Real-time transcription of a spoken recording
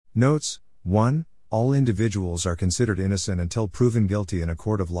Notes: 1. All individuals are considered innocent until proven guilty in a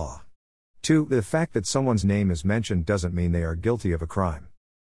court of law. 2. The fact that someone's name is mentioned doesn't mean they are guilty of a crime.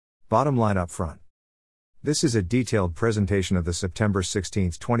 Bottom line up front. This is a detailed presentation of the September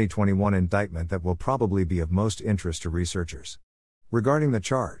 16, 2021 indictment that will probably be of most interest to researchers. Regarding the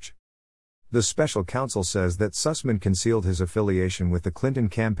charge, the special counsel says that Sussmann concealed his affiliation with the Clinton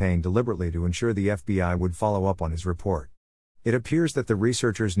campaign deliberately to ensure the FBI would follow up on his report. It appears that the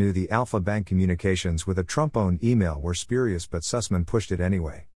researchers knew the Alpha Bank communications with a Trump-owned email were spurious, but Sussmann pushed it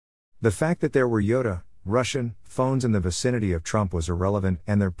anyway. The fact that there were Russian phones in the vicinity of Trump was irrelevant,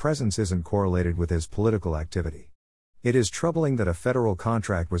 and their presence isn't correlated with his political activity. It is troubling that a federal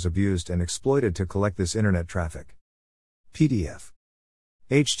contract was abused and exploited to collect this internet traffic. PDF.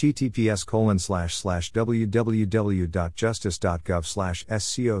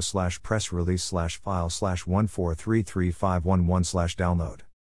 https://www.justice.gov/sco/press release/file/1433511/download.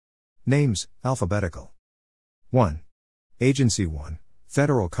 Names, alphabetical. 1. Agency 1,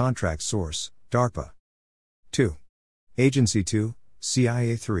 Federal Contract Source, DARPA. 2. Agency 2,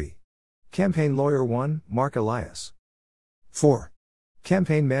 CIA 3. Campaign Lawyer 1, Mark Elias. 4.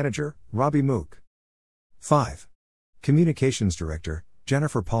 Campaign Manager, Robbie Mook. 5. Communications Director,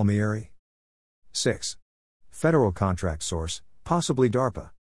 Jennifer Palmieri. 6. Federal Contract Source, possibly DARPA.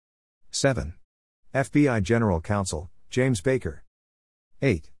 7. FBI General Counsel, James Baker.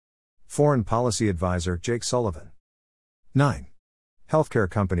 8. Foreign Policy Advisor, Jake Sullivan. 9. Healthcare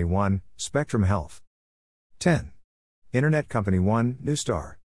Company 1, Spectrum Health. 10. Internet Company 1,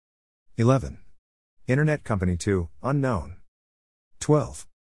 Newstar. 11. Internet Company 2, Unknown. 12.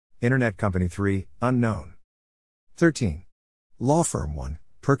 Internet Company 3, Unknown. 13. Law Firm 1,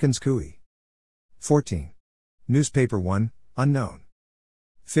 Perkins Coie. 14. Newspaper 1, Unknown.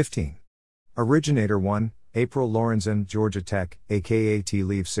 15. Originator 1, April Lorenzen, Georgia Tech, aka Tea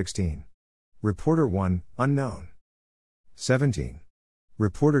Leaf 16. Reporter 1, Unknown. 17.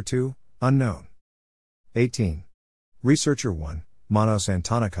 Reporter 2, Unknown. 18. Researcher 1, Manos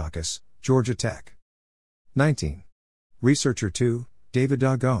Antonakakis, Georgia Tech. 19. Researcher 2, David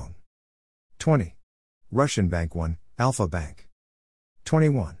Dagone. 20. Russian Bank 1, Alpha Bank.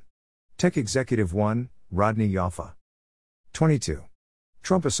 21. Tech Executive 1, Rodney Yoffa. 22.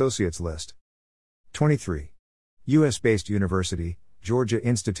 Trump Associates List. 23. U.S.-based University, Georgia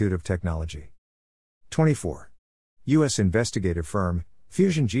Institute of Technology. 24. U.S. investigative firm,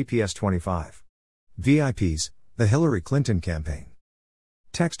 Fusion GPS 25. VIPs, the Hillary Clinton campaign.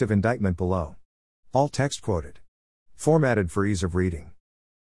 Text of indictment below. All text quoted. Formatted for ease of reading.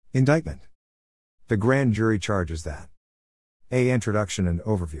 Indictment. The grand jury charges that. A. Introduction and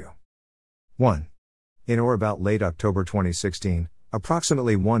overview. 1. In or about late October 2016,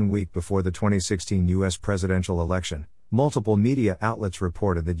 approximately 1 week before the 2016 U.S. presidential election, multiple media outlets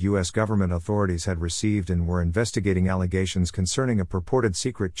reported that U.S. government authorities had received and were investigating allegations concerning a purported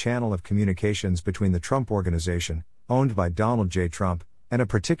secret channel of communications between the Trump Organization, owned by Donald J. Trump, and a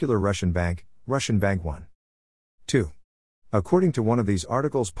particular Russian bank, Russian Bank 1. 2. According to one of these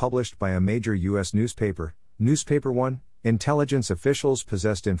articles published by a major U.S. newspaper, Newspaper 1, intelligence officials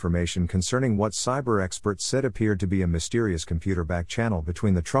possessed information concerning what cyber experts said appeared to be a mysterious computer-backed channel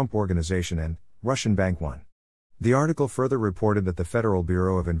between the Trump Organization and Russian Bank 1. The article further reported that the Federal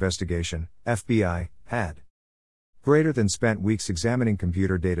Bureau of Investigation, FBI, had spent weeks examining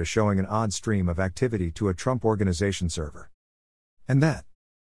computer data showing an odd stream of activity to a Trump Organization server. And that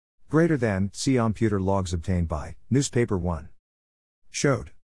see computer logs obtained by Newspaper 1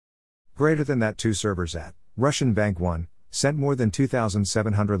 showed that two servers at Russian Bank 1 sent more than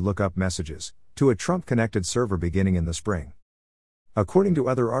 2,700 lookup messages to a Trump-connected server beginning in the spring. According to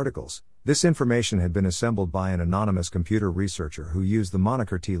other articles, this information had been assembled by an anonymous computer researcher who used the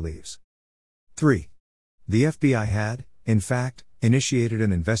moniker Tea Leaves. 3. The FBI had, in fact, initiated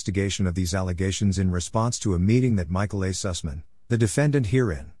an investigation of these allegations in response to a meeting that Michael A. Sussmann, the defendant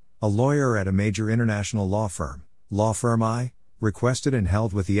herein, a lawyer at a major international law firm I, requested and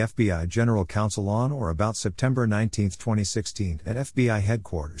held with the FBI General Counsel on or about September 19, 2016 at FBI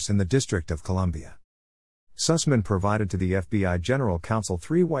headquarters in the District of Columbia. Sussmann provided to the FBI General Counsel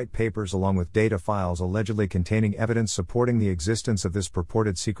 3 white papers along with data files allegedly containing evidence supporting the existence of this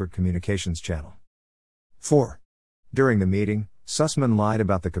purported secret communications channel. 4. During the meeting, Sussmann lied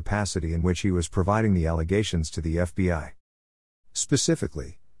about the capacity in which he was providing the allegations to the FBI.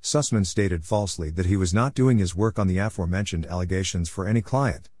 Specifically, Sussmann stated falsely that he was not doing his work on the aforementioned allegations for any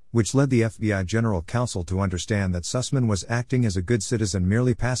client, which led the FBI General Counsel to understand that Sussmann was acting as a good citizen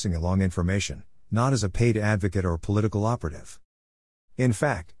merely passing along information, not as a paid advocate or political operative. In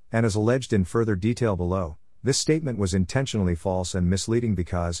fact, and as alleged in further detail below, this statement was intentionally false and misleading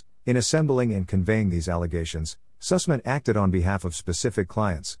because, in assembling and conveying these allegations, Sussmann acted on behalf of specific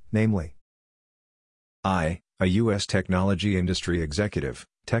clients, namely I, a U.S. technology industry executive,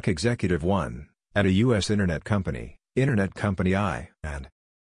 Tech Executive 1, at a U.S. Internet Company I, and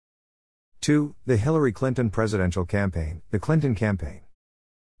 2. The Hillary Clinton presidential campaign, the Clinton campaign.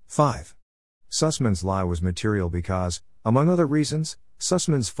 5. Sussmann's lie was material because, among other reasons,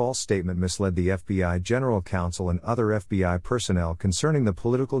 Sussmann's false statement misled the FBI General Counsel and other FBI personnel concerning the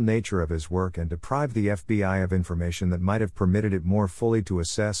political nature of his work and deprived the FBI of information that might have permitted it more fully to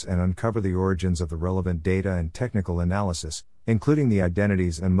assess and uncover the origins of the relevant data and technical analysis, including the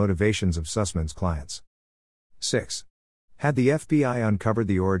identities and motivations of Sussmann's clients. 6. Had the FBI uncovered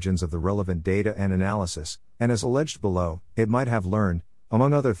the origins of the relevant data and analysis, and as alleged below, it might have learned,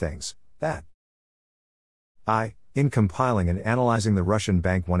 among other things, that I, in compiling and analyzing the Russian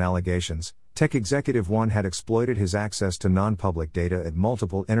Bank 1 allegations, Tech Executive 1 had exploited his access to non-public data at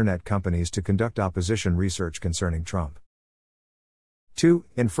multiple internet companies to conduct opposition research concerning Trump. 2.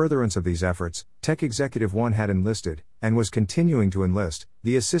 In furtherance of these efforts, Tech Executive 1 had enlisted, and was continuing to enlist,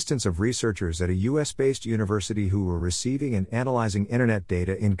 the assistance of researchers at a U.S.-based university who were receiving and analyzing internet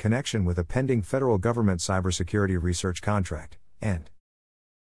data in connection with a pending federal government cybersecurity research contract, and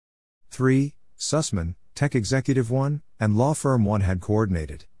 3. Sussmann, Tech Executive 1, and Law Firm 1 had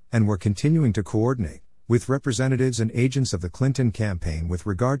coordinated, and were continuing to coordinate, with representatives and agents of the Clinton campaign with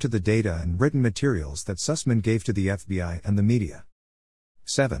regard to the data and written materials that Sussmann gave to the FBI and the media.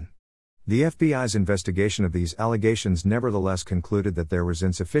 7. The FBI's investigation of these allegations nevertheless concluded that there was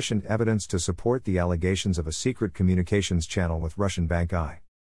insufficient evidence to support the allegations of a secret communications channel with Russian Bank I.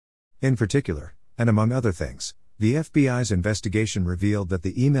 In particular, and among other things, the FBI's investigation revealed that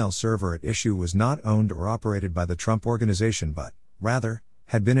the email server at issue was not owned or operated by the Trump Organization but, rather,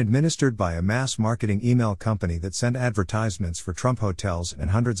 had been administered by a mass marketing email company that sent advertisements for Trump hotels and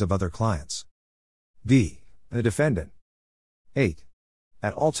hundreds of other clients. B. The defendant. 8.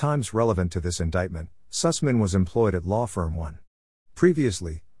 At all times relevant to this indictment, Sussmann was employed at Law Firm 1.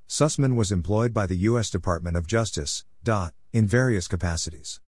 Previously, Sussmann was employed by the U.S. Department of Justice, in various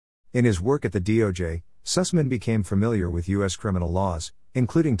capacities. In his work at the DOJ, Sussmann became familiar with U.S. criminal laws,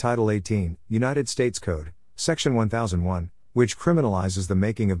 including Title 18, United States Code, Section 1001, which criminalizes the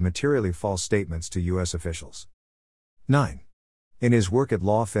making of materially false statements to U.S. officials. 9. In his work at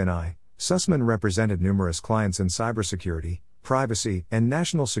Law Fin I, Sussmann represented numerous clients in cybersecurity, privacy, and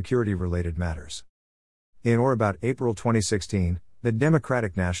national security-related matters. In or about April 2016, the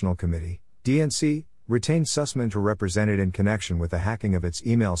Democratic National Committee, DNC, retained Sussmann to represent it in connection with the hacking of its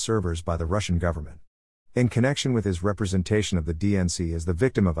email servers by the Russian government. In connection with his representation of the DNC as the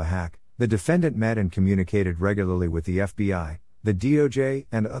victim of a hack, the defendant met and communicated regularly with the FBI, the DOJ,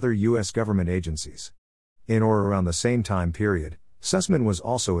 and other U.S. government agencies. In or around the same time period, Sussmann was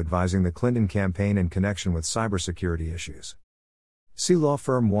also advising the Clinton campaign in connection with cybersecurity issues. See Law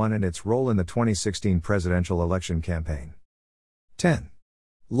Firm 1 and its role in the 2016 presidential election campaign. 10.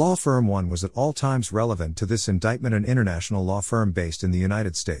 Law Firm 1 was at all times relevant to this indictment, an international law firm based in the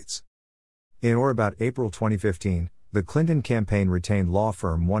United States. In or about April 2015, the Clinton campaign retained Law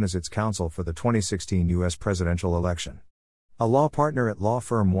Firm 1 as its counsel for the 2016 U.S. presidential election. A law partner at Law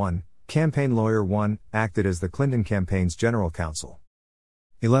Firm 1, Campaign Lawyer 1, acted as the Clinton campaign's general counsel.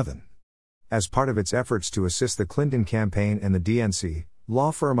 11. As part of its efforts to assist the Clinton campaign and the DNC,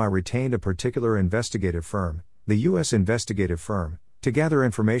 Law Firm I retained a particular investigative firm, the U.S. Investigative Firm, to gather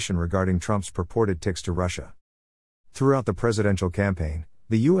information regarding Trump's purported ticks to Russia. Throughout the presidential campaign,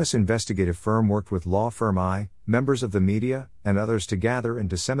 the U.S. investigative firm worked with Law Firm I, members of the media, and others to gather and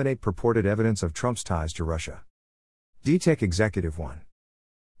disseminate purported evidence of Trump's ties to Russia. Tech Executive 1.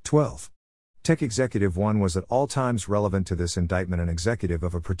 12. Tech Executive 1 was at all times relevant to this indictment, an executive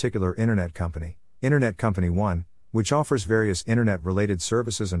of a particular Internet Company 1, which offers various Internet-related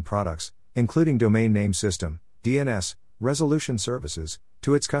services and products, including domain name system, DNS, resolution services,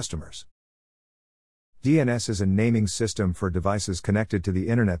 to its customers. DNS is a naming system for devices connected to the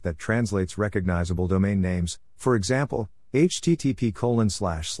Internet that translates recognizable domain names, for example,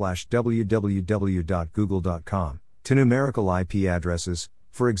 http://www.google.com, to numerical IP addresses,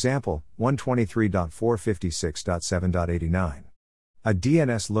 for example, 123.456.7.89. A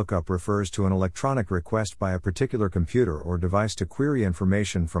DNS lookup refers to an electronic request by a particular computer or device to query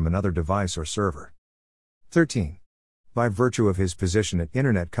information from another device or server. 13. By virtue of his position at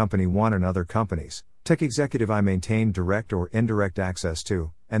Internet Company 1 and other companies, Tech Executive I maintained direct or indirect access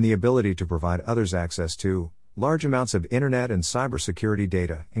to, and the ability to provide others access to, large amounts of Internet and cybersecurity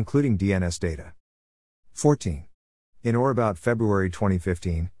data, including DNS data. 14. In or about February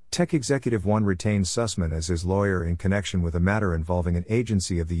 2015, Tech Executive 1 retains Sussmann as his lawyer in connection with a matter involving an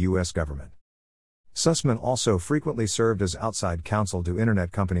agency of the U.S. government. Sussmann also frequently served as outside counsel to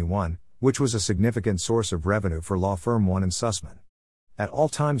Internet Company 1, which was a significant source of revenue for law firm 1 and Sussmann. At all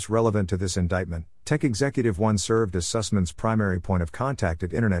times relevant to this indictment, Tech Executive 1 served as Sussmann's primary point of contact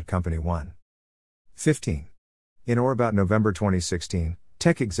at Internet Company 1. 15. In or about November 2016,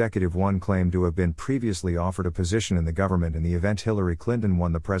 Tech Executive 1 claimed to have been previously offered a position in the government in the event Hillary Clinton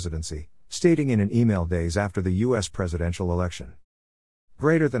won the presidency, stating in an email days after the U.S. presidential election,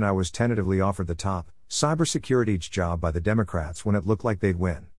 "Greater than I was tentatively offered the top, cybersecurity job by the Democrats when it looked like they'd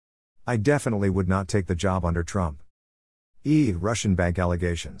win. I definitely would not take the job under Trump." Russian bank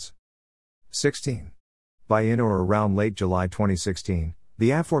allegations. 16. By in or around late July 2016,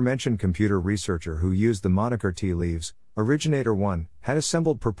 the aforementioned computer researcher who used the moniker Tea Leaves, Originator 1, had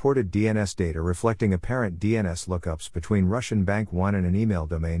assembled purported DNS data reflecting apparent DNS lookups between Russian Bank 1 and an email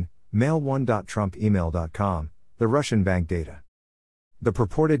domain, mail1.trumpemail.com, the Russian bank data. The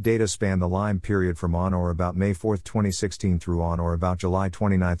purported data spanned the time period from on or about May 4, 2016 through on or about July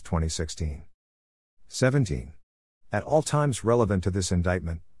 29, 2016. 17. At all times relevant to this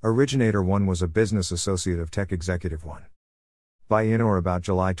indictment, Originator 1 was a business associate of Tech Executive 1. By in or about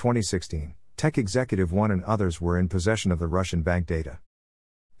July 2016, Tech Executive 1 and others were in possession of the Russian bank data.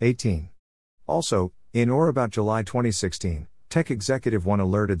 18. Also, in or about July 2016, Tech Executive 1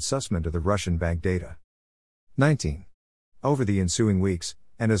 alerted Sussmann to the Russian bank data. 19. Over the ensuing weeks,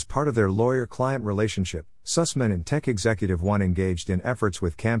 and as part of their lawyer-client relationship, Sussmann and Tech Executive 1 engaged in efforts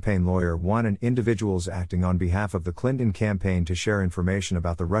with campaign lawyer 1 and individuals acting on behalf of the Clinton campaign to share information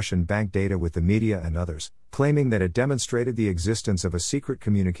about the Russian bank data with the media and others, claiming that it demonstrated the existence of a secret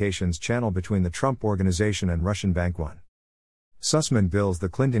communications channel between the Trump Organization and Russian Bank 1. Sussmann bills the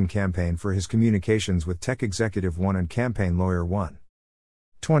Clinton campaign for his communications with Tech Executive 1 and campaign lawyer 1.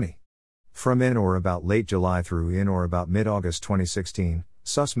 20. From in or about late July through in or about mid-August 2016,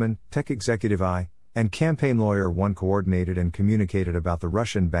 Sussmann, Tech Executive I, and campaign lawyer 1 coordinated and communicated about the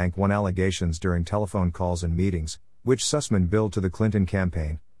Russian Bank 1 allegations during telephone calls and meetings, which Sussmann billed to the Clinton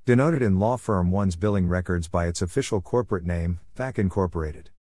campaign, denoted in law firm 1's billing records by its official corporate name, VAC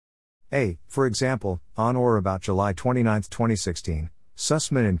Incorporated. For example, on or about July 29, 2016,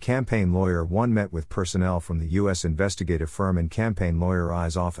 Sussmann and campaign lawyer 1 met with personnel from the U.S. investigative firm and campaign lawyer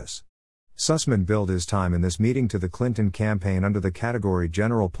I's office. Sussmann billed his time in this meeting to the Clinton campaign under the category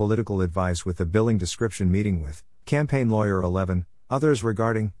General Political Advice with the billing description meeting with campaign lawyer 11, others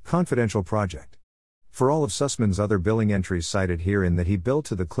regarding confidential project. For all of Sussmann's other billing entries cited herein that he billed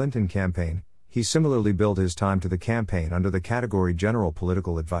to the Clinton campaign, he similarly billed his time to the campaign under the category General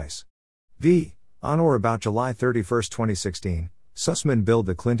Political Advice. On or about July 31, 2016, Sussmann billed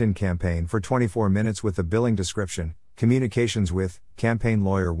the Clinton campaign for 24 minutes with the billing description, communications with campaign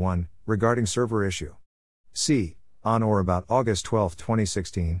lawyer 1, regarding server issue. On or about August 12,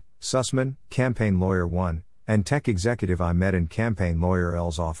 2016, Sussmann, campaign lawyer 1, and Tech Executive I met in campaign lawyer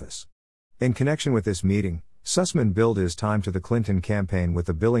L's office. In connection with this meeting, Sussmann billed his time to the Clinton campaign with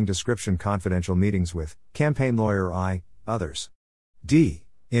the billing description confidential meetings with campaign lawyer I, others.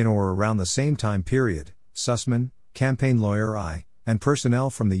 In or around the same time period, Sussmann, campaign lawyer I, and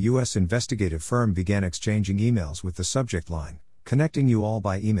personnel from the U.S. investigative firm began exchanging emails with the subject line, "Connecting you all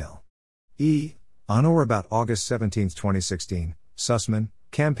by email." On or about August 17, 2016, Sussmann,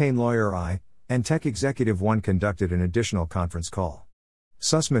 campaign lawyer I, and Tech Executive 1 conducted an additional conference call.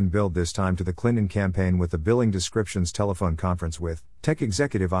 Sussmann billed this time to the Clinton campaign with the billing descriptions telephone conference with Tech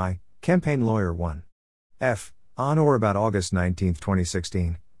Executive I, campaign lawyer 1. On or about August 19,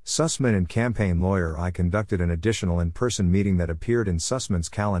 2016, Sussmann and campaign lawyer I conducted an additional in-person meeting that appeared in Sussmann's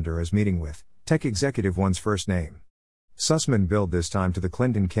calendar as meeting with Tech Executive 1's first name. Sussmann billed this time to the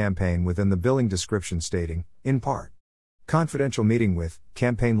Clinton campaign within the billing description stating, in part, "Confidential meeting with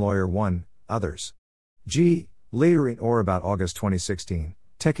campaign lawyer 1, others." Later in or about August 2016,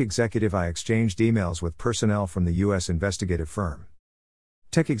 Tech Executive I exchanged emails with personnel from the U.S. investigative firm.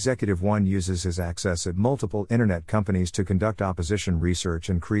 Tech Executive 1 uses his access at multiple internet companies to conduct opposition research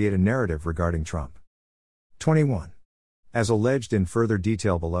and create a narrative regarding Trump. 21. As alleged in further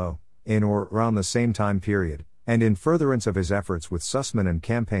detail below, in or around the same time period, and in furtherance of his efforts with Sussmann and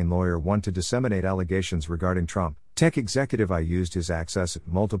campaign lawyer 1 to disseminate allegations regarding Trump, Tech Executive I used his access at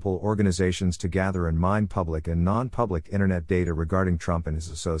multiple organizations to gather and mine public and non-public internet data regarding Trump and his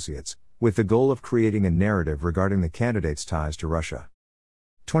associates, with the goal of creating a narrative regarding the candidate's ties to Russia.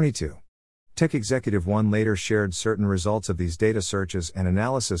 22. Tech Executive 1 later shared certain results of these data searches and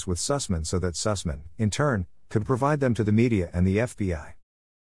analysis with Sussmann so that Sussmann, in turn, could provide them to the media and the FBI.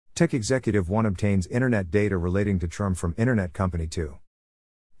 Tech Executive 1 obtains internet data relating to Trump from Internet Company 2.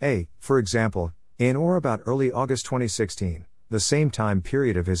 A. For example, in or about early August 2016, the same time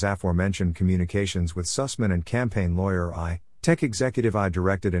period of his aforementioned communications with Sussmann and campaign lawyer I, tech executive I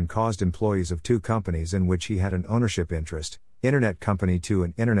directed and caused employees of two companies in which he had an ownership interest, Internet Company 2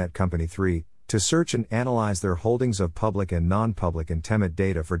 and Internet Company 3, to search and analyze their holdings of public and non-public intimate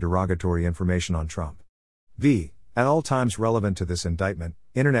data for derogatory information on Trump. B. At all times relevant to this indictment,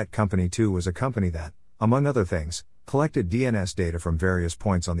 Internet Company 2 was a company that, among other things, collected DNS data from various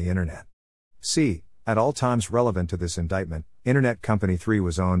points on the Internet. C. At all times relevant to this indictment, Internet Company 3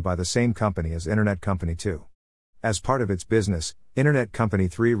 was owned by the same company as Internet Company 2. As part of its business, Internet Company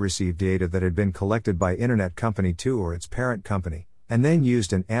 3 received data that had been collected by Internet Company 2 or its parent company, and then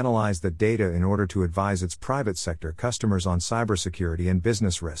used and analyzed the data in order to advise its private sector customers on cybersecurity and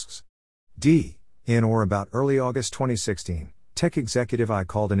business risks. D. In or about early August 2016, Tech Executive I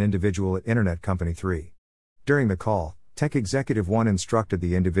called an individual at Internet Company 3. During the call, Tech Executive 1 instructed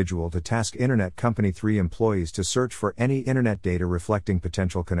the individual to task Internet Company 3 employees to search for any Internet data reflecting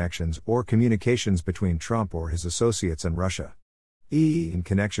potential connections or communications between Trump or his associates and Russia. In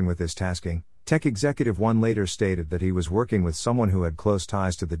connection with this tasking, Tech Executive 1 later stated that he was working with someone who had close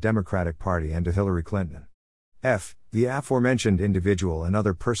ties to the Democratic Party and to Hillary Clinton. F. The aforementioned individual and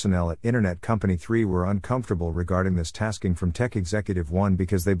other personnel at Internet Company 3 were uncomfortable regarding this tasking from Tech Executive 1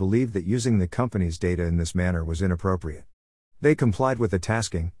 because they believed that using the company's data in this manner was inappropriate. They complied with the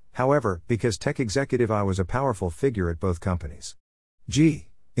tasking, however, because Tech Executive I was a powerful figure at both companies. G.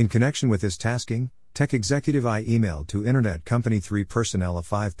 In connection with this tasking, Tech Executive I emailed to Internet Company 3 personnel a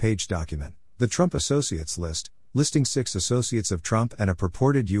 5-page document, the Trump Associates List, listing 6 associates of Trump and a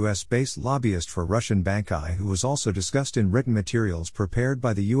purported U.S.-based lobbyist for Russian Bank I who was also discussed in written materials prepared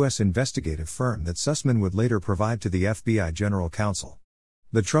by the U.S. investigative firm that Sussmann would later provide to the FBI General Counsel.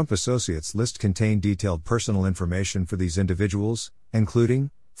 The Trump Associates List contained detailed personal information for these individuals,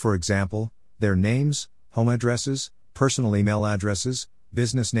 including, for example, their names, home addresses, personal email addresses,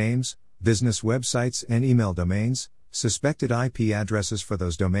 business names, business websites and email domains, suspected IP addresses for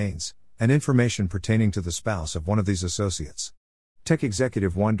those domains, and information pertaining to the spouse of one of these associates. Tech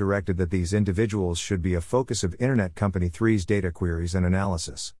Executive 1 directed that these individuals should be a focus of Internet Company 3's data queries and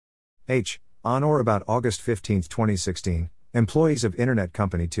analysis. H. On or about August 15, 2016, employees of Internet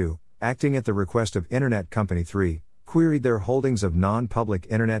Company 2, acting at the request of Internet Company 3, queried their holdings of non-public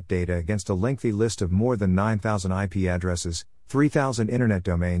Internet data against a lengthy list of more than 9,000 IP addresses, 3,000 Internet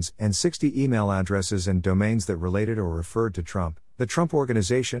domains, and 60 email addresses and domains that related or referred to Trump, the Trump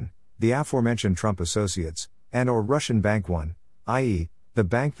Organization, the aforementioned Trump Associates, and or Russian Bank 1, i.e., the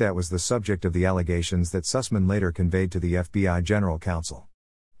bank that was the subject of the allegations that Sussmann later conveyed to the FBI General Counsel.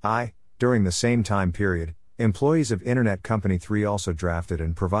 During the same time period, employees of Internet Company 3 also drafted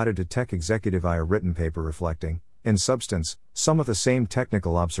and provided to Tech Executive I a written paper reflecting, in substance, some of the same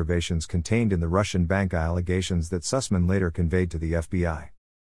technical observations contained in the Russian Bank I allegations that Sussmann later conveyed to the FBI.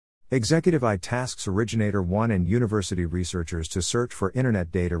 Executive I tasks Originator 1 and university researchers to search for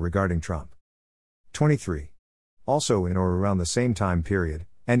Internet data regarding Trump. 23. Also in or around the same time period,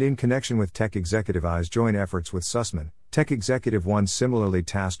 and in connection with Tech Executive I's joint efforts with Sussmann, Tech Executive 1 similarly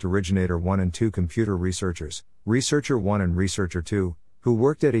tasked Originator 1 and 2 computer researchers, Researcher 1 and Researcher 2, who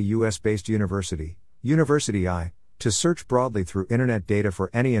worked at a US-based university, University I, to search broadly through Internet data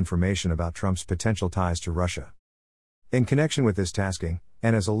for any information about Trump's potential ties to Russia. In connection with this tasking,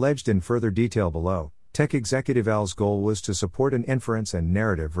 and as alleged in further detail below, Tech Executive L's goal was to support an inference and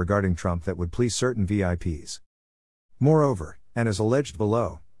narrative regarding Trump that would please certain VIPs. Moreover, and as alleged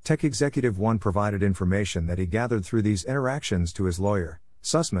below, Tech Executive 1 provided information that he gathered through these interactions to his lawyer,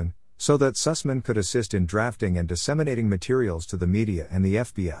 Sussmann, so that Sussmann could assist in drafting and disseminating materials to the media and the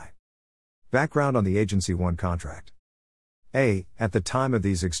FBI. Background on the Agency 1 contract. A. At the time of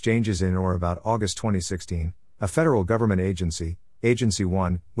these exchanges in or about August 2016, a federal government agency, Agency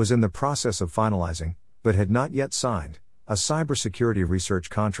 1, was in the process of finalizing, but had not yet signed, a cybersecurity research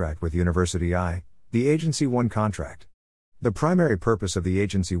contract with University I, the Agency 1 contract. The primary purpose of the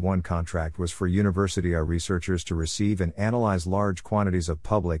Agency 1 contract was for University I researchers to receive and analyze large quantities of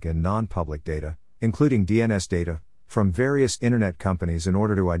public and non-public data, including DNS data, from various Internet companies in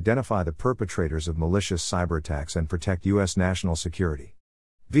order to identify the perpetrators of malicious cyberattacks and protect U.S. national security.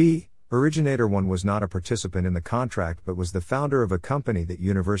 V. Originator 1 was not a participant in the contract but was the founder of a company that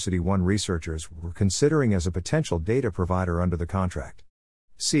University 1 researchers were considering as a potential data provider under the contract.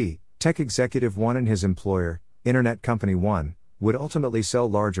 C. Tech Executive 1 and his employer, Internet Company 1, would ultimately sell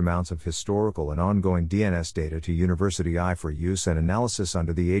large amounts of historical and ongoing DNS data to University I for use and analysis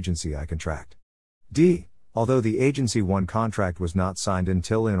under the Agency I contract. D. Although the Agency 1 contract was not signed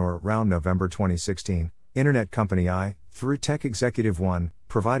until in or around November 2016, Internet Company I, through Tech Executive 1,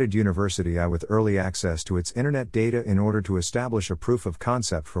 provided University I with early access to its internet data in order to establish a proof of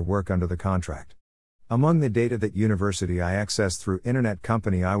concept for work under the contract. Among the data that University I accessed through Internet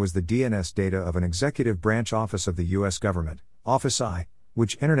Company I was the DNS data of an executive branch office of the U.S. government, Office I,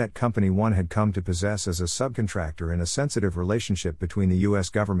 which Internet Company 1 had come to possess as a subcontractor in a sensitive relationship between the U.S.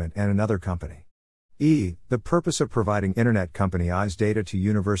 government and another company. The purpose of providing Internet Company I's data to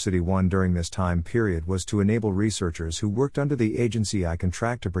University 1 during this time period was to enable researchers who worked under the agency I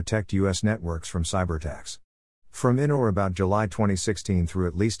contract to protect U.S. networks from cyberattacks. From in or about July 2016 through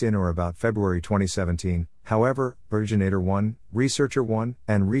at least in or about February 2017, however, Originator 1, Researcher 1,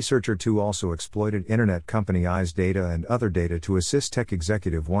 and Researcher 2 also exploited Internet Company I's data and other data to assist Tech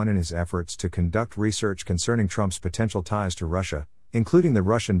Executive 1 in his efforts to conduct research concerning Trump's potential ties to Russia, including the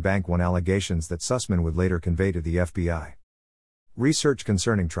Russian Bank 1 allegations that Sussmann would later convey to the FBI. Research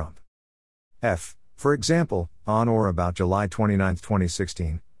concerning Trump. For example, on or about July 29,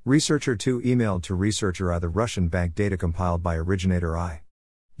 2016, Researcher 2 emailed to Researcher I the Russian bank data compiled by Originator I.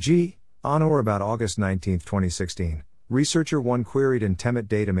 On or about August 19, 2016, Researcher 1 queried intimate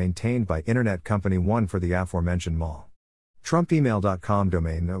data maintained by Internet Company 1 for the aforementioned mall. TrumpEmail.com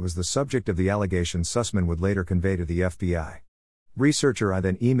domain that was the subject of the allegations Sussmann would later convey to the FBI. Researcher I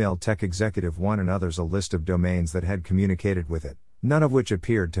then emailed Tech Executive 1 and others a list of domains that had communicated with it, none of which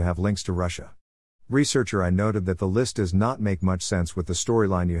appeared to have links to Russia. Researcher I noted that the list does not make much sense with the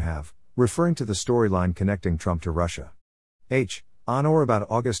storyline you have, referring to the storyline connecting Trump to Russia. On or about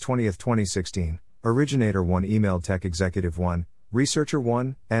August 20, 2016, Originator 1 emailed Tech Executive 1, Researcher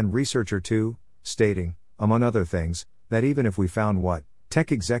 1, and Researcher 2, stating, among other things, that even if we found what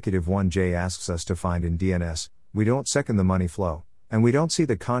Tech Executive 1J asks us to find in DNS, we don't second the money flow, and we don't see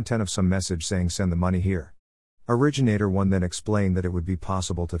the content of some message saying send the money here. Originator 1 then explained that it would be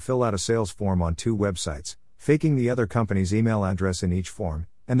possible to fill out a sales form on 2 websites, faking the other company's email address in each form,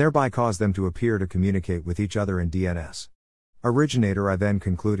 and thereby cause them to appear to communicate with each other in DNS. Originator I then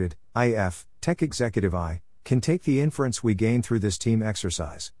concluded, Tech Executive I, can take the inference we gain through this team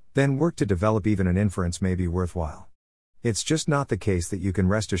exercise, then work to develop even an inference may be worthwhile. It's just not the case that you can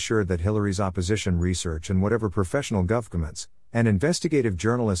rest assured that Hillary's opposition research and whatever professional governments and investigative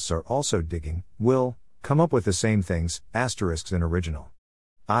journalists are also digging, will come up with the same things, asterisks in original.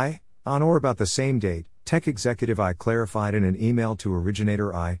 On or about the same date, Tech Executive I clarified in an email to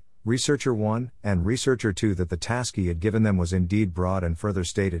Originator I, Researcher 1, and Researcher 2 that the task he had given them was indeed broad and further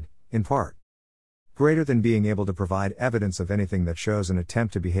stated, in part, greater than being able to provide evidence of anything that shows an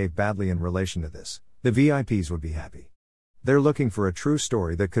attempt to behave badly in relation to this. The VIPs would be happy. They're looking for a true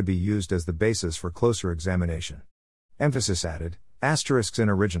story that could be used as the basis for closer examination. Emphasis added, asterisks in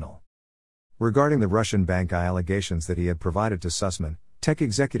original. Regarding the Russian Bank I allegations that he had provided to Sussmann, Tech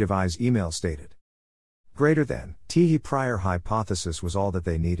Executive I's email stated, greater than, prior hypothesis was all that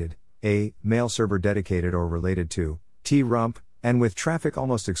they needed, a mail server dedicated or related to, rump, and with traffic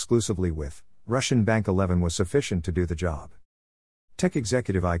almost exclusively with, Russian Bank 11 was sufficient to do the job. Tech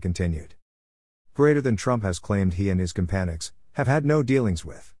Executive I continued. Greater than Trump has claimed he and his companions have had no dealings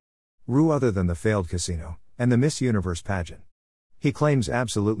with RU other than the failed casino and the Miss Universe pageant. He claims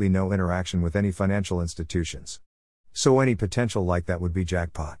absolutely no interaction with any financial institutions. So any potential like that would be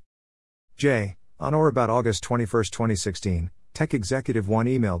jackpot. On or about August 21, 2016, Tech Executive 1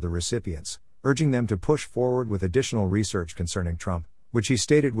 emailed the recipients, urging them to push forward with additional research concerning Trump, which he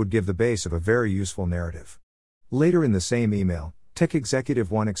stated would give the base of a very useful narrative. Later in the same email, Tech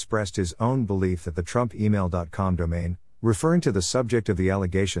Executive 1 expressed his own belief that the TrumpEmail.com domain, referring to the subject of the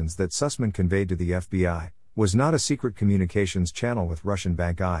allegations that Sussmann conveyed to the FBI, was not a secret communications channel with Russian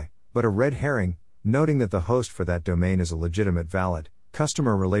Bank I, but a red herring, noting that the host for that domain is a legitimate valid,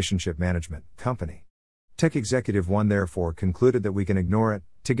 customer relationship management company. Tech Executive 1 therefore concluded that we can ignore it,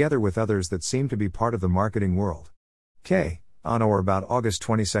 together with others that seem to be part of the marketing world. On or about August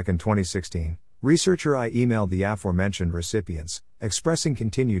 22, 2016, Researcher I emailed the aforementioned recipients, expressing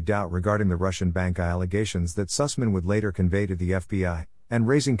continued doubt regarding the Russian Bank I allegations that Sussmann would later convey to the FBI, and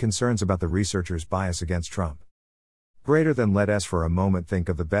raising concerns about the researcher's bias against Trump. Greater than let us for a moment think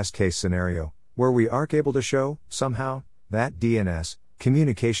of the best case scenario, where we are able to show, somehow, that DNS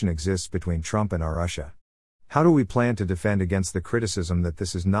communication exists between Trump and our Russia. How do we plan to defend against the criticism that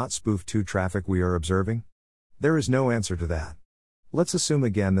this is not spoof 2 traffic we are observing? There is no answer to that. Let's assume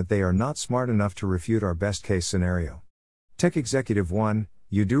again that they are not smart enough to refute our best case scenario. Tech Executive 1,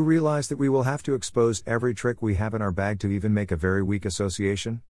 you do realize that we will have to expose every trick we have in our bag to even make a very weak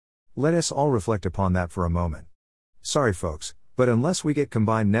association? Let us all reflect upon that for a moment. Sorry folks, but unless we get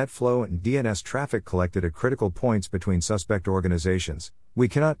combined net flow and DNS traffic collected at critical points between suspect organizations, we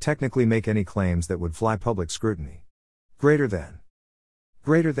cannot technically make any claims that would fly public scrutiny. Greater than.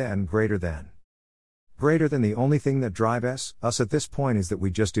 Greater than. Greater than the only thing that drives us at this point is that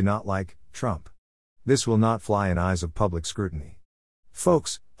we just do not like Trump. This will not fly in eyes of public scrutiny.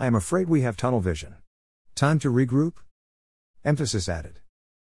 Folks, I am afraid we have tunnel vision. Time to regroup? Emphasis added.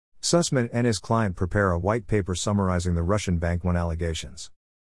 Sussmann and his client prepare a white paper summarizing the Russian Bank 1 allegations.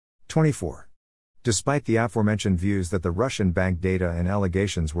 24. Despite the aforementioned views that the Russian bank data and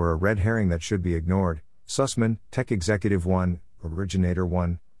allegations were a red herring that should be ignored, Sussmann, Tech Executive 1, Originator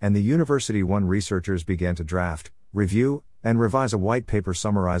 1, and the University 1 researchers began to draft, review, and revise a white paper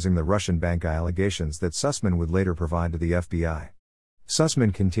summarizing the Russian bank allegations that Sussmann would later provide to the FBI.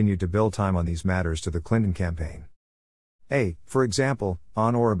 Sussmann continued to bill time on these matters to the Clinton campaign. For example,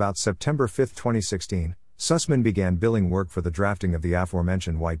 on or about September 5, 2016, Sussmann began billing work for the drafting of the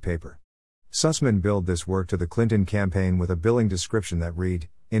aforementioned white paper. Sussmann billed this work to the Clinton campaign with a billing description that read,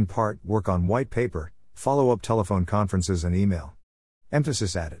 in part, work on white paper, follow-up telephone conferences and email.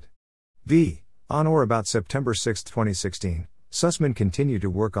 Emphasis added. On or about September 6, 2016, Sussmann continued to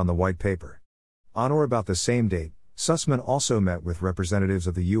work on the white paper. On or about the same date, Sussmann also met with representatives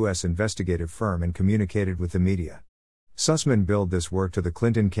of the U.S. investigative firm and communicated with the media. Sussmann billed this work to the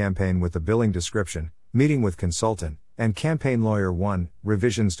Clinton campaign with the billing description, meeting with consultant, and campaign lawyer 1,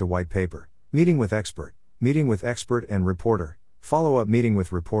 revisions to white paper, meeting with expert and reporter, follow-up meeting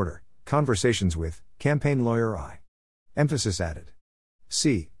with reporter, conversations with, campaign lawyer I. Emphasis added.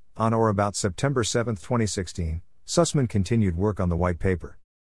 On or about September 7, 2016, Sussmann continued work on the white paper.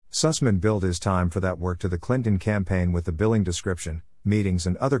 Sussmann billed his time for that work to the Clinton campaign with the billing description, meetings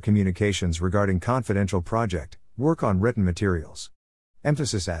and other communications regarding confidential project, work on written materials.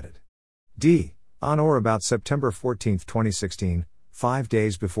 Emphasis added. On or about September 14, 2016, 5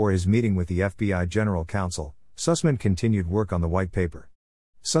 days before his meeting with the FBI General Counsel, Sussmann continued work on the white paper.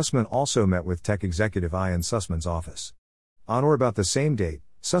 Sussmann also met with Tech Executive I in Sussmann's office. On or about the same date,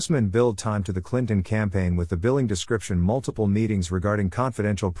 Sussmann billed time to the Clinton campaign with the billing description multiple meetings regarding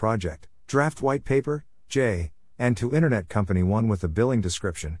confidential project, draft white paper, J, and to Internet Company 1 with the billing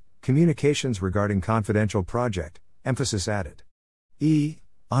description, communications regarding confidential project, emphasis added.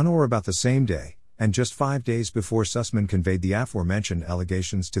 On or about the same day, and just 5 days before Sussmann conveyed the aforementioned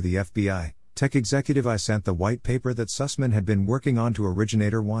allegations to the FBI, Tech Executive I sent the white paper that Sussmann had been working on to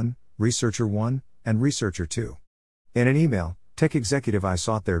Originator 1, Researcher 1, and Researcher 2. In an email, Tech Executive I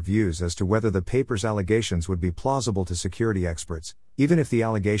sought their views as to whether the paper's allegations would be plausible to security experts, even if the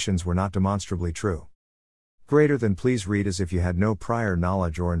allegations were not demonstrably true. Greater than please read as if you had no prior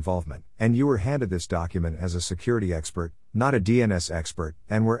knowledge or involvement, and you were handed this document as a security expert, not a DNS expert,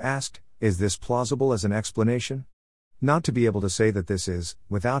 and were asked, is this plausible as an explanation? Not to be able to say that this is,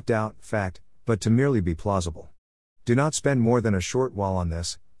 without doubt, fact, but to merely be plausible. Do not spend more than a short while on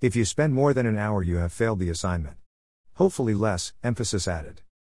this. If you spend more than an hour you have failed the assignment. Hopefully less, emphasis added.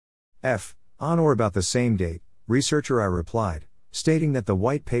 On or about the same date, Researcher I replied, stating that the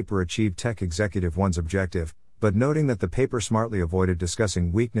white paper achieved Tech Executive 1's objective, but noting that the paper smartly avoided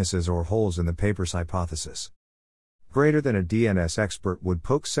discussing weaknesses or holes in the paper's hypothesis. Greater than a DNS expert would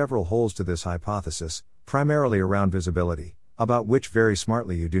poke several holes to this hypothesis, primarily around visibility, about which very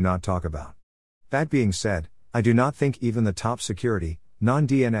smartly you do not talk about. That being said, I do not think even the top security,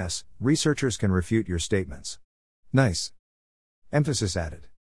 non-DNS, researchers can refute your statements. Nice. Emphasis added.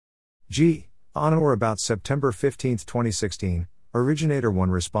 On or about September 15, 2016, Originator 1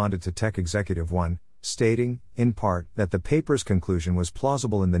 responded to Tech Executive 1, stating, in part, that the paper's conclusion was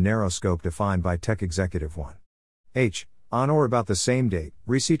plausible in the narrow scope defined by Tech Executive 1. On or about the same date,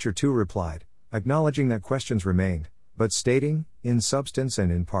 Researcher 2 replied, acknowledging that questions remained, but stating, in substance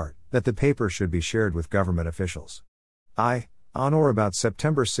and in part, that the paper should be shared with government officials. On or about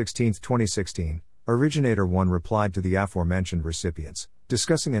September 16, 2016, Originator 1 replied to the aforementioned recipients,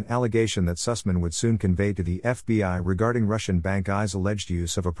 discussing an allegation that Sussmann would soon convey to the FBI regarding Russian Bank I's alleged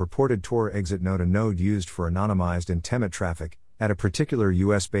use of a purported Tor exit node, a node used for anonymized intimate traffic, at a particular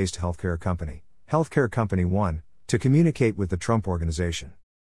US-based healthcare company 1, to communicate with the Trump Organization.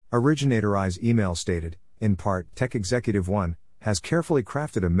 Originator I's email stated, in part, Tech Executive 1 has carefully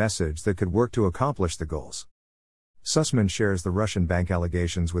crafted a message that could work to accomplish the goals. Sussmann shares the Russian bank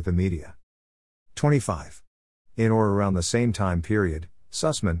allegations with the media. 25. In or around the same time period,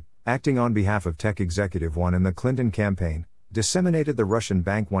 Sussmann, acting on behalf of Tech Executive 1 in the Clinton campaign, disseminated the Russian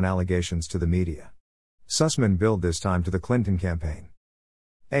Bank 1 allegations to the media. Sussmann billed this time to the Clinton campaign.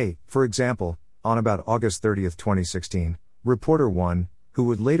 For example, on about August 30, 2016, Reporter 1, who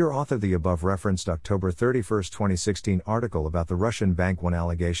would later author the above-referenced October 31, 2016 article about the Russian Bank 1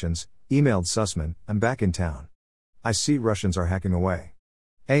 allegations, emailed Sussmann, I'm back in town. I see Russians are hacking away.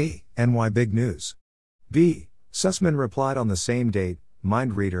 And why big news? Sussmann replied on the same date,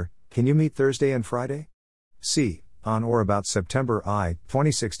 Mind Reader, can you meet Thursday and Friday? C. On or about September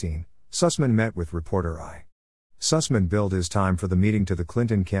 2016, Sussmann met with reporter I. Sussmann billed his time for the meeting to the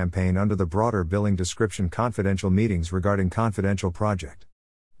Clinton campaign under the broader billing description confidential meetings regarding confidential project.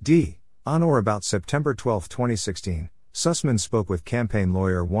 D. On or about September 12, 2016, Sussmann spoke with campaign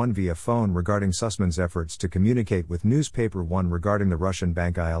lawyer 1 via phone regarding Sussmann's efforts to communicate with newspaper 1 regarding the Russian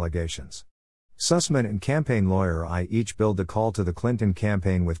bank allegations. Sussmann and campaign lawyer I each billed the call to the Clinton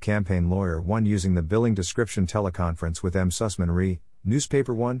campaign with campaign lawyer 1 using the billing description teleconference with M. Sussmann re.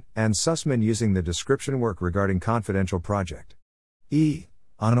 Newspaper 1, and Sussmann using the description work regarding confidential project. E.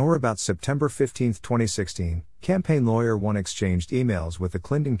 On or about September 15, 2016, campaign lawyer 1 exchanged emails with the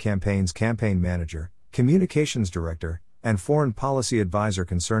Clinton campaign's campaign manager, communications director, and foreign policy advisor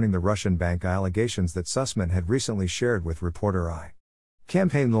concerning the Russian bank allegations that Sussmann had recently shared with reporter I.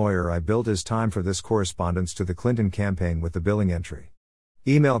 Campaign lawyer I billed his time for this correspondence to the Clinton campaign with the billing entry.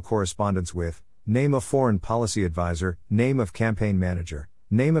 Email correspondence with name of foreign policy advisor, name of campaign manager,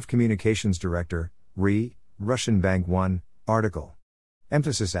 name of communications director, re. Russian Bank 1, article.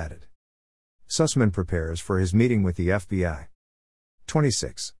 Emphasis added. Sussmann prepares for his meeting with the FBI.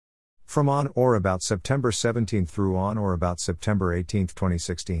 26. From on or about September 17 through on or about September 18,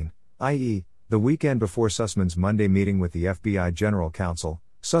 2016, i.e., the weekend before Sussmann's Monday meeting with the FBI General Counsel,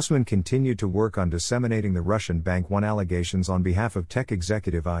 Sussmann continued to work on disseminating the Russian Bank 1 allegations on behalf of Tech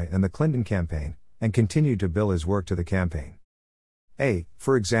Executive I and the Clinton campaign, and continued to bill his work to the campaign. A.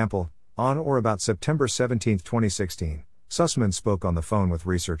 For example, on or about September 17, 2016, Sussmann spoke on the phone with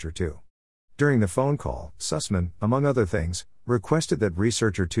Researcher 2. During the phone call, Sussmann, among other things, requested that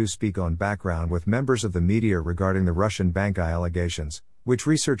Researcher 2 speak on background with members of the media regarding the Russian bank allegations, which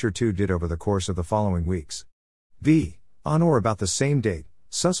Researcher 2 did over the course of the following weeks. B. On or about the same date,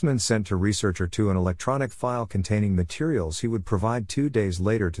 Sussmann sent to Researcher 2 an electronic file containing materials he would provide 2 days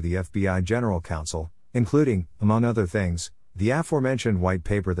later to the FBI General Counsel, including, among other things, the aforementioned white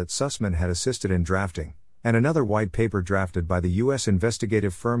paper that Sussmann had assisted in drafting, and another white paper drafted by the U.S.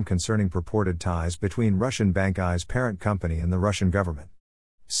 investigative firm concerning purported ties between Russian Bank I's parent company and the Russian government.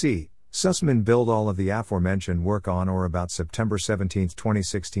 C. Sussmann billed all of the aforementioned work on or about September 17,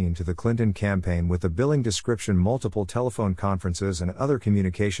 2016 to the Clinton campaign with the billing description multiple telephone conferences and other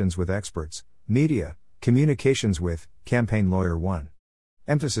communications with experts, media, communications with, campaign lawyer 1.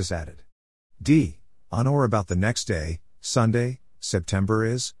 Emphasis added. D. On or about the next day, Sunday, September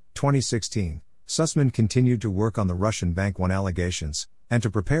 2016, Sussmann continued to work on the Russian Bank 1 allegations, and to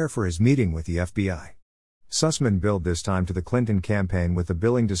prepare for his meeting with the FBI. Sussmann billed this time to the Clinton campaign with the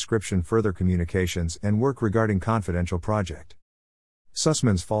billing description further communications and work regarding confidential project.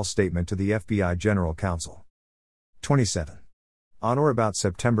 Sussmann's false statement to the FBI General Counsel. 27. On or about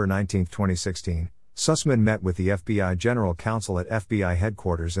September 19, 2016, Sussmann met with the FBI General Counsel at FBI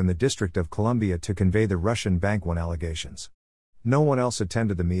headquarters in the District of Columbia to convey the Russian Bank 1 allegations. No one else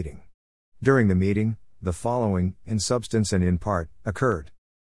attended the meeting. During the meeting, the following, in substance and in part, occurred.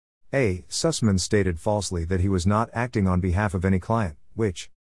 A. Sussmann stated falsely that he was not acting on behalf of any client,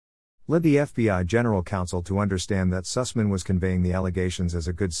 which led the FBI General Counsel to understand that Sussmann was conveying the allegations as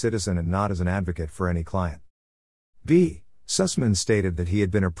a good citizen and not as an advocate for any client. B. Sussmann stated that he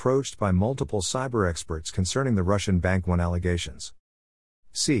had been approached by multiple cyber experts concerning the Russian Bank 1 allegations.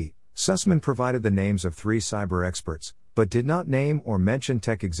 C. Sussmann provided the names of 3 cyber experts, but did not name or mention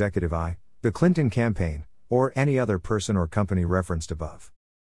Tech Executive I, the Clinton campaign, or any other person or company referenced above.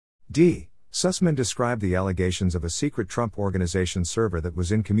 D. Sussmann described the allegations of a secret Trump Organization server that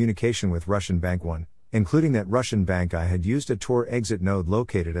was in communication with Russian Bank 1, including that Russian Bank I had used a Tor exit node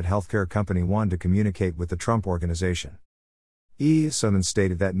located at healthcare company 1 to communicate with the Trump Organization. E. Sussmann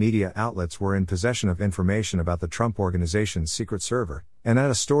stated that media outlets were in possession of information about the Trump Organization's secret server, and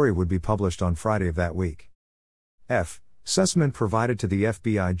that a story would be published on Friday of that week. F. Sussmann provided to the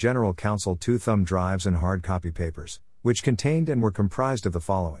FBI General Counsel 2 thumb drives and hard copy papers, which contained and were comprised of the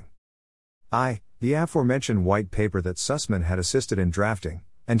following. I. The aforementioned white paper that Sussmann had assisted in drafting,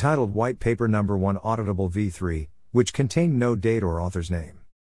 entitled White Paper No. 1 Auditable V3, which contained no date or author's name.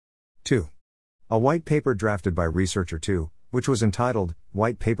 2. A white paper drafted by Researcher 2, which was entitled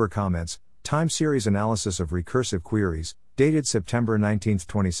White Paper Comments, Time Series Analysis of Recursive Queries, dated September 19,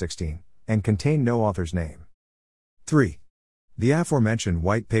 2016, and contained no author's name. 3. The aforementioned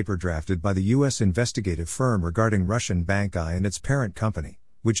white paper drafted by the U.S. investigative firm regarding Russian Bank I and its parent company,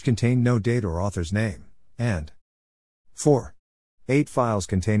 which contained no date or author's name, and 4. 8 files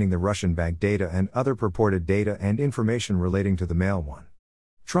containing the Russian bank data and other purported data and information relating to the Mail1.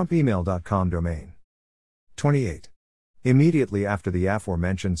 TrumpEmail.com domain. 28. Immediately after the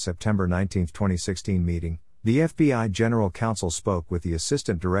aforementioned September 19, 2016 meeting, The FBI General Counsel spoke with the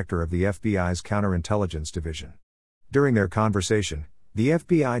Assistant Director of the FBI's Counterintelligence Division. During their conversation, the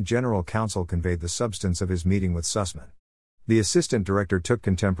FBI General Counsel conveyed the substance of his meeting with Sussmann. The Assistant Director took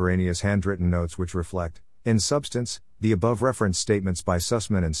contemporaneous handwritten notes which reflect, in substance, the above referenced statements by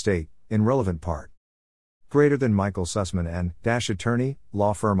Sussmann and state, in relevant part. Greater than Michael Sussmann N. Attorney,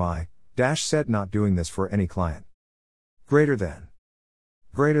 Law Firm I. Said not doing this for any client. Greater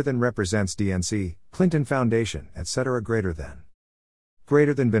than represents DNC, Clinton Foundation, etc. Greater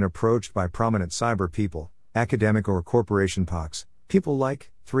than been approached by prominent cyber people, academic or corporation pocs, people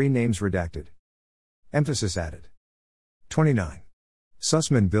like, 3 names redacted. Emphasis added. 29.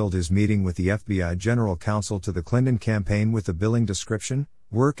 Sussmann billed his meeting with the FBI General Counsel to the Clinton campaign with the billing description,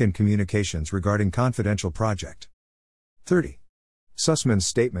 work and communications regarding confidential project. 30. Sussmann's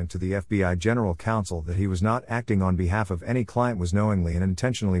statement to the FBI General Counsel that he was not acting on behalf of any client was knowingly and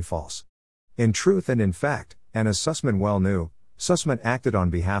intentionally false. In truth and in fact, and as Sussmann well knew, Sussmann acted on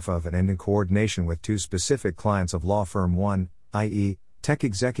behalf of and in coordination with 2 specific clients of Law Firm 1, i.e., Tech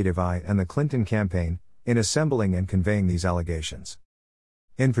Executive I and the Clinton campaign, in assembling and conveying these allegations.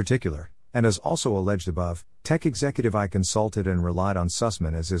 In particular, and as also alleged above, Tech Executive I consulted and relied on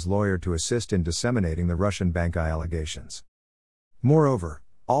Sussmann as his lawyer to assist in disseminating the Russian bank I allegations. Moreover,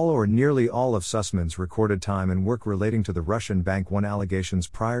 all or nearly all of Sussmann's recorded time and work relating to the Russian Bank 1 allegations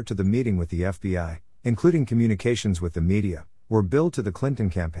prior to the meeting with the FBI, including communications with the media, were billed to the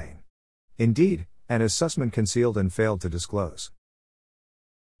Clinton campaign. Indeed, and as Sussmann concealed and failed to disclose.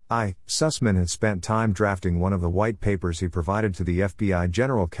 Sussmann had spent time drafting one of the white papers he provided to the FBI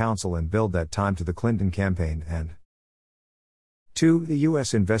General Counsel and billed that time to the Clinton campaign and 2. The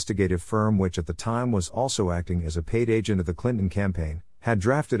U.S. investigative firm, which at the time was also acting as a paid agent of the Clinton campaign, had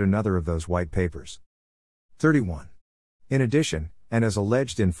drafted another of those white papers. 31. In addition, and as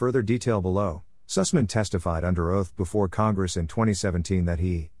alleged in further detail below, Sussmann testified under oath before Congress in 2017 that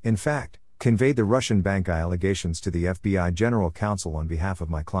he, in fact, conveyed the Russian bank I allegations to the FBI General Counsel on behalf of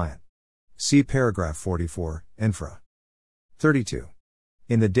my client. See paragraph 44, infra. 32.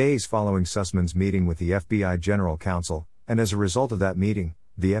 In the days following Sussmann's meeting with the FBI General Counsel, and as a result of that meeting,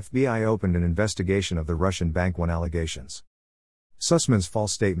 the FBI opened an investigation of the Russian Bank 1 allegations. Sussmann's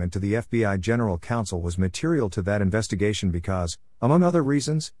false statement to the FBI General Counsel was material to that investigation because, among other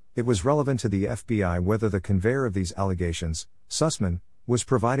reasons, it was relevant to the FBI whether the conveyor of these allegations, Sussmann, was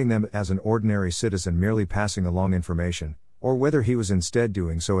providing them as an ordinary citizen merely passing along information, or whether he was instead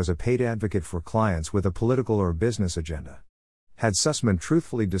doing so as a paid advocate for clients with a political or business agenda. Had Sussmann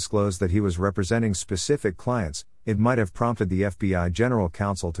truthfully disclosed that he was representing specific clients, it might have prompted the FBI General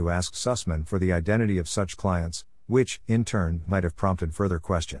Counsel to ask Sussmann for the identity of such clients, which, in turn, might have prompted further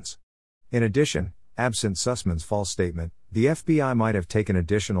questions. In addition, absent Sussmann's false statement, the FBI might have taken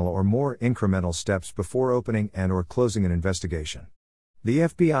additional or more incremental steps before opening and or closing an investigation. The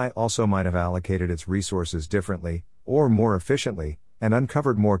FBI also might have allocated its resources differently, or more efficiently, and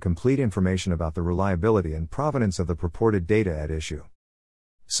uncovered more complete information about the reliability and provenance of the purported data at issue.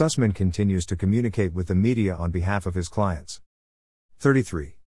 Sussmann continues to communicate with the media on behalf of his clients.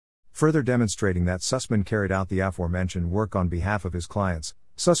 33. Further demonstrating that Sussmann carried out the aforementioned work on behalf of his clients,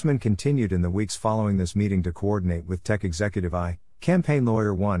 Sussmann continued in the weeks following this meeting to coordinate with Tech Executive I, Campaign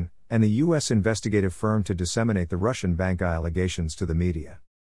Lawyer 1, and the U.S. investigative firm to disseminate the Russian bank I allegations to the media.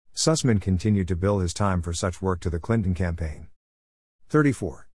 Sussmann continued to bill his time for such work to the Clinton campaign.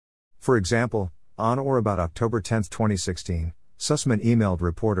 34. For example, on or about October 10, 2016, Sussmann emailed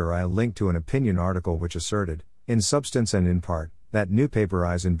reporter I a link to an opinion article which asserted, in substance and in part, that newspaper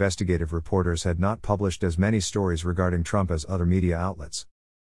I's investigative reporters had not published as many stories regarding Trump as other media outlets.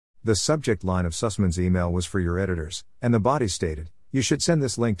 The subject line of Sussmann's email was for your editors, and the body stated, you should send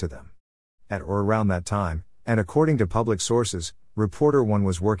this link to them. At or around that time, and according to public sources, Reporter 1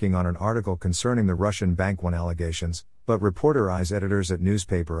 was working on an article concerning the Russian Bank 1 allegations, but Reporter I's editors at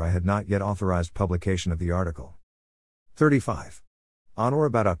newspaper I had not yet authorized publication of the article. 35. On or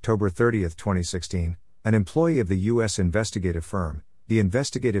about October 30, 2016, an employee of the U.S. investigative firm, the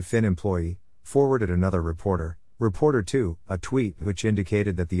investigative Fin employee, forwarded another reporter, Reporter 2, a tweet which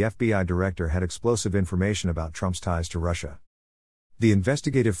indicated that the FBI director had explosive information about Trump's ties to Russia. The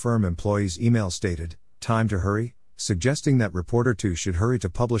investigative firm employee's email stated, time to hurry, suggesting that Reporter 2 should hurry to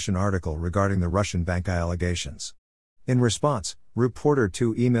publish an article regarding the Russian bank I allegations. In response, Reporter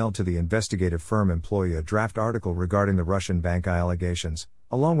 2 emailed to the investigative firm employee a draft article regarding the Russian bank I allegations,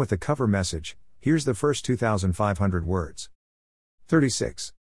 along with the cover message, here's the first 2,500 words.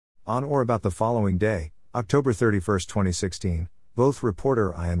 36. On or about the following day, October 31, 2016, both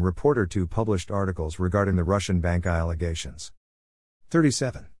Reporter I and Reporter 2 published articles regarding the Russian bank I allegations.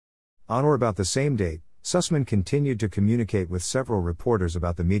 37. On or about the same date, Sussmann continued to communicate with several reporters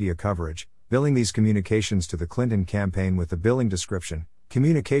about the media coverage, billing these communications to the Clinton campaign with the billing description,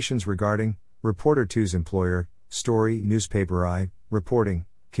 communications regarding, Reporter 2's employer, story, newspaper I, reporting,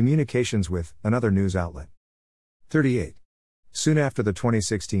 communications with, another news outlet. 38. Soon after the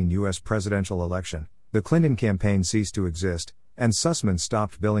 2016 U.S. presidential election, the Clinton campaign ceased to exist, and Sussmann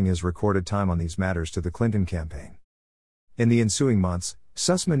stopped billing his recorded time on these matters to the Clinton campaign. In the ensuing months,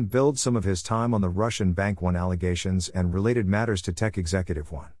 Sussmann billed some of his time on the Russian Bank 1 allegations and related matters to Tech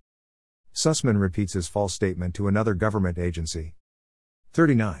Executive 1. Sussmann repeats his false statement to another government agency.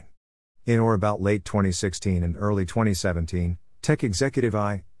 39. In or about late 2016 and early 2017, Tech Executive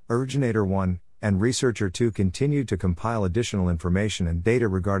I, Originator 1, and Researcher 2 continued to compile additional information and data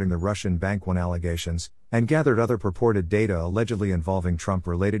regarding the Russian Bank 1 allegations, and gathered other purported data allegedly involving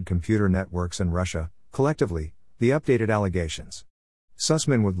Trump-related computer networks and Russia, collectively, the updated allegations.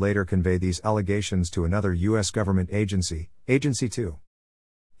 Sussmann would later convey these allegations to another U.S. government agency, Agency 2.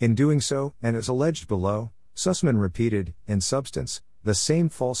 In doing so, and as alleged below, Sussmann repeated, in substance, the same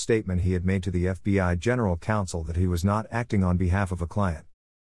false statement he had made to the FBI General Counsel that he was not acting on behalf of a client.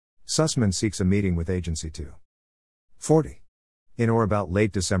 Sussmann seeks a meeting with Agency 2. 40. In or about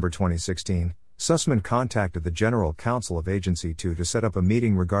late December 2016, Sussmann contacted the General Counsel of Agency 2 to set up a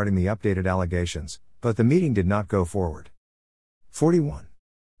meeting regarding the updated allegations, but the meeting did not go forward. 41.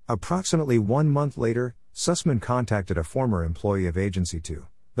 Approximately 1 month later, Sussmann contacted a former employee of Agency 2,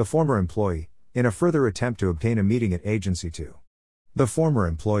 the former employee, in a further attempt to obtain a meeting at Agency 2. The former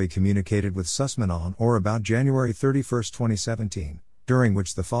employee communicated with Sussmann on or about January 31, 2017, during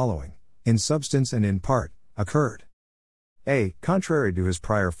which the following, in substance and in part, occurred. A. Contrary to his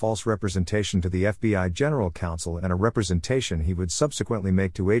prior false representation to the FBI General Counsel and a representation he would subsequently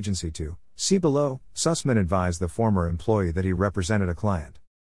make to Agency 2, see below, Sussmann advised the former employee that he represented a client.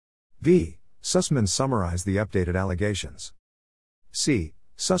 B. Sussmann summarized the updated allegations. C.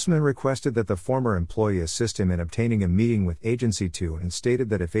 Sussmann requested that the former employee assist him in obtaining a meeting with Agency 2 and stated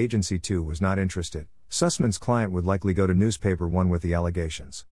that if Agency 2 was not interested, Sussmann's client would likely go to Newspaper 1 with the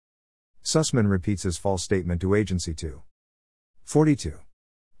allegations. Sussmann repeats his false statement to Agency 2. 42.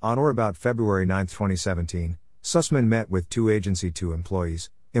 On or about February 9, 2017, Sussmann met with two Agency 2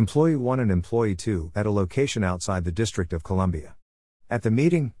 employees, Employee 1 and Employee 2, at a location outside the District of Columbia. At the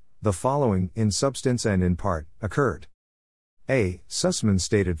meeting, the following, in substance and in part, occurred. A. Sussmann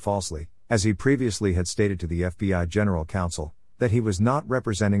stated falsely, as he previously had stated to the FBI General Counsel, that he was not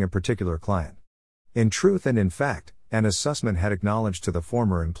representing a particular client. In truth and in fact, and as Sussmann had acknowledged to the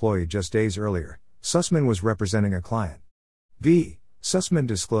former employee just days earlier, Sussmann was representing a client. B. Sussmann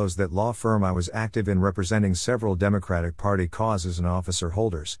disclosed that law firm I was active in representing several Democratic Party causes and officer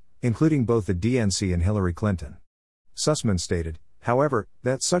holders, including both the DNC and Hillary Clinton. Sussmann stated, however,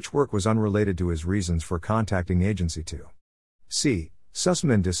 that such work was unrelated to his reasons for contacting Agency 2. C.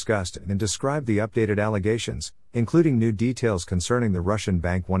 Sussmann discussed and described the updated allegations, including new details concerning the Russian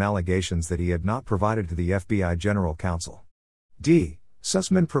Bank 1 allegations that he had not provided to the FBI General Counsel. D.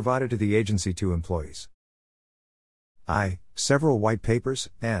 Sussmann provided to the Agency 2 employees. I. Several white papers,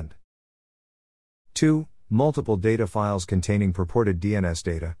 and 2. Multiple data files containing purported DNS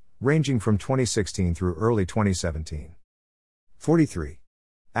data, ranging from 2016 through early 2017. 43.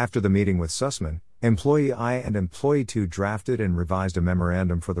 After the meeting with Sussmann, Employee I and Employee 2 drafted and revised a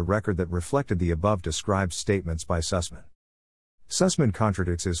memorandum for the record that reflected the above described statements by Sussmann. Sussmann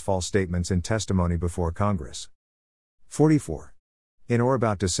contradicts his false statements in testimony before Congress. 44. In or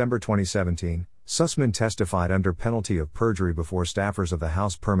about December 2017, Sussmann testified under penalty of perjury before staffers of the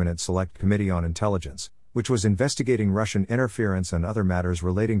House Permanent Select Committee on Intelligence, which was investigating Russian interference and other matters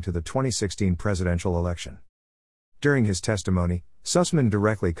relating to the 2016 presidential election. During his testimony, Sussmann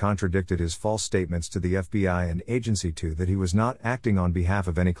directly contradicted his false statements to the FBI and Agency 2 that he was not acting on behalf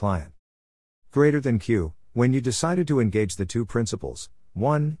of any client. Greater than Q, when you decided to engage the two principals,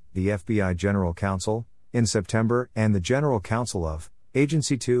 1, the FBI General Counsel, in September, and the General Counsel of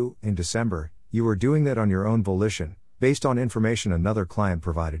Agency 2, in December, you were doing that on your own volition, based on information another client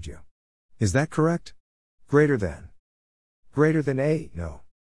provided you. Is that correct? Greater than. Greater than A, no.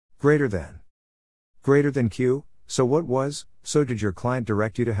 Greater than. Greater than Q, so what was, so did your client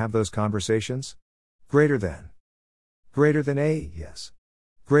direct you to have those conversations? Greater than. Greater than A, yes.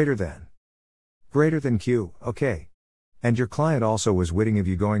 Greater than. Greater than Q, okay. And your client also was witting of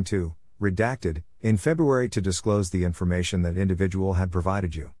you going to, redacted, in February to disclose the information that individual had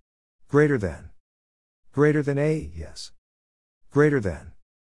provided you. Greater than. Greater than A, yes. Greater than.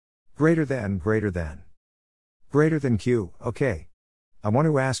 Greater than. Greater than. Greater than Q, okay. I want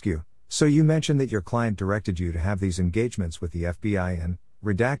to ask you, so you mentioned that your client directed you to have these engagements with the FBI and,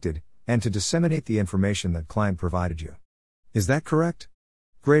 redacted, and to disseminate the information that client provided you. Is that correct?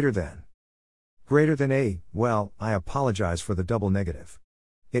 Greater than. Greater than A, well, I apologize for the double negative.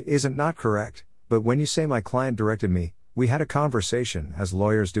 It isn't not correct, but when you say my client directed me, we had a conversation, as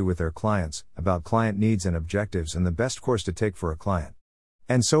lawyers do with their clients, about client needs and objectives and the best course to take for a client.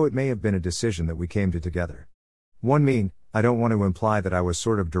 And so it may have been a decision that we came to together. I don't want to imply that I was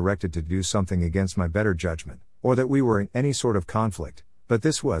sort of directed to do something against my better judgment, or that we were in any sort of conflict, but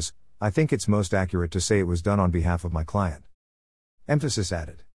this was, I think it's most accurate to say it was done on behalf of my client. Emphasis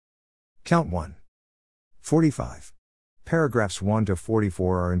added. Count 1. 45. Paragraphs 1 to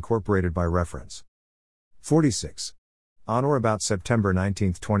 44 are incorporated by reference. 46. On or about September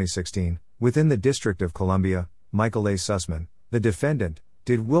 19, 2016, within the District of Columbia, Michael A. Sussmann, the defendant,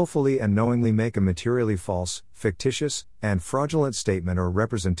 did willfully and knowingly make a materially false, fictitious, and fraudulent statement or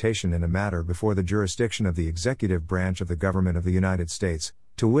representation in a matter before the jurisdiction of the executive branch of the government of the United States,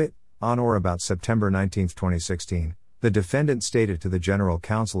 to wit, on or about September 19, 2016, the defendant stated to the General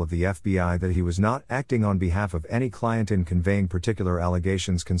Counsel of the FBI that he was not acting on behalf of any client in conveying particular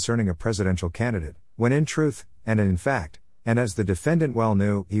allegations concerning a presidential candidate, when in truth, and in fact, and as the defendant well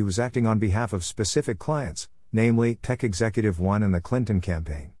knew, he was acting on behalf of specific clients, namely, Tech Executive 1 and the Clinton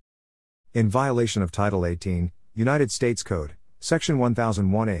campaign. In violation of Title 18, United States Code, Section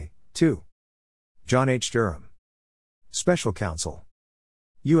 1001A, 2. John H. Durham. Special Counsel.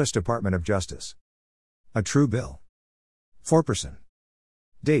 U.S. Department of Justice. A true bill. 4%.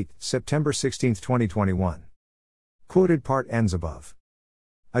 Date, September 16, 2021. Quoted part ends above.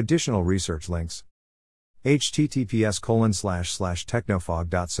 Additional research links.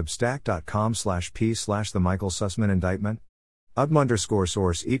 https://technofog.substack.com/p/the Michael Sussmann indictment.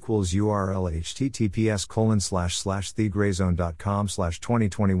 Source equals URL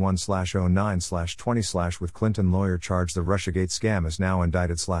https://thegrayzone.com/2021/09/20/ with Clinton lawyer charged the Russiagate scam is now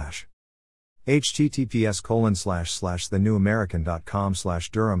indicted/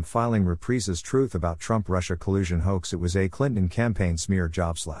 https://thenewamerican.com/Durham filing reprises truth about Trump-Russia collusion hoax. It was a Clinton campaign smear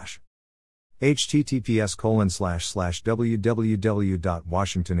job/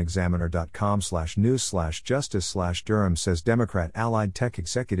 https://www.washingtonexaminer.com/news/justice/Durham says Democrat allied tech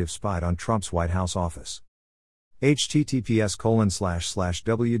executive spied on Trump's White House office.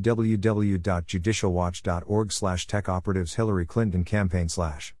 https://www.judicialwatch.org/tech operatives Hillary Clinton campaign/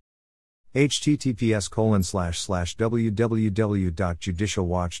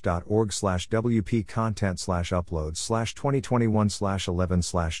 https://www.judicialwatch.org/wp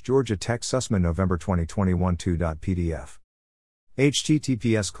content/uploads/2021/11/Georgia Tech Sussmann November 2021 2.pdf.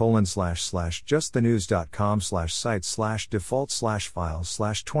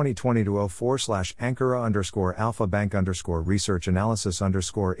 https://just-the-news.com/site/default/files/2020-04/Ankara_Alpha Bank_research analysis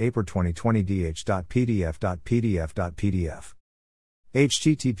April 2020 dh.pdf.pdf.pdf.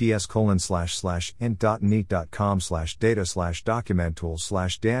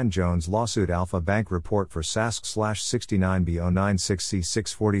 https://int.neat.com/data/document-tools/Dan Jones lawsuit Alpha Bank report for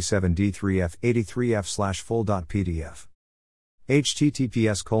SASC/69B096C647D3F83F/full.pdf.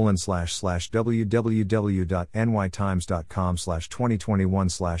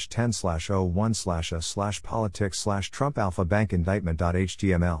 https://www.nytimes.com/2021/10/01/a/politics/Trump Alpha Bank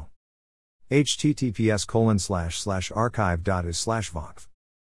indictment.html. https://archive.is/vox.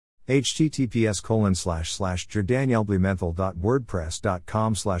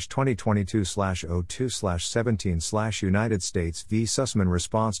 https://jordanielblumenthal.wordpress.com/2022/02/17/United States v. Sussmann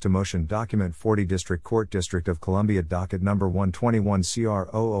response to motion document 40 District Court District of Columbia docket number 121 CR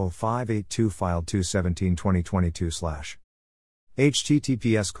 00582 filed 2/17/2022/.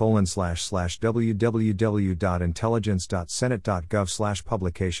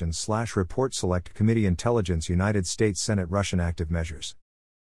 https://www.intelligence.senate.gov/publications/report select committee intelligence United States Senate Russian active measures.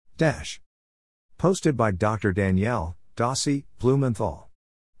 Posted by Dr. Danielle Dossie Blumenthal.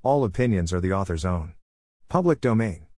 All opinions are the author's own. Public domain.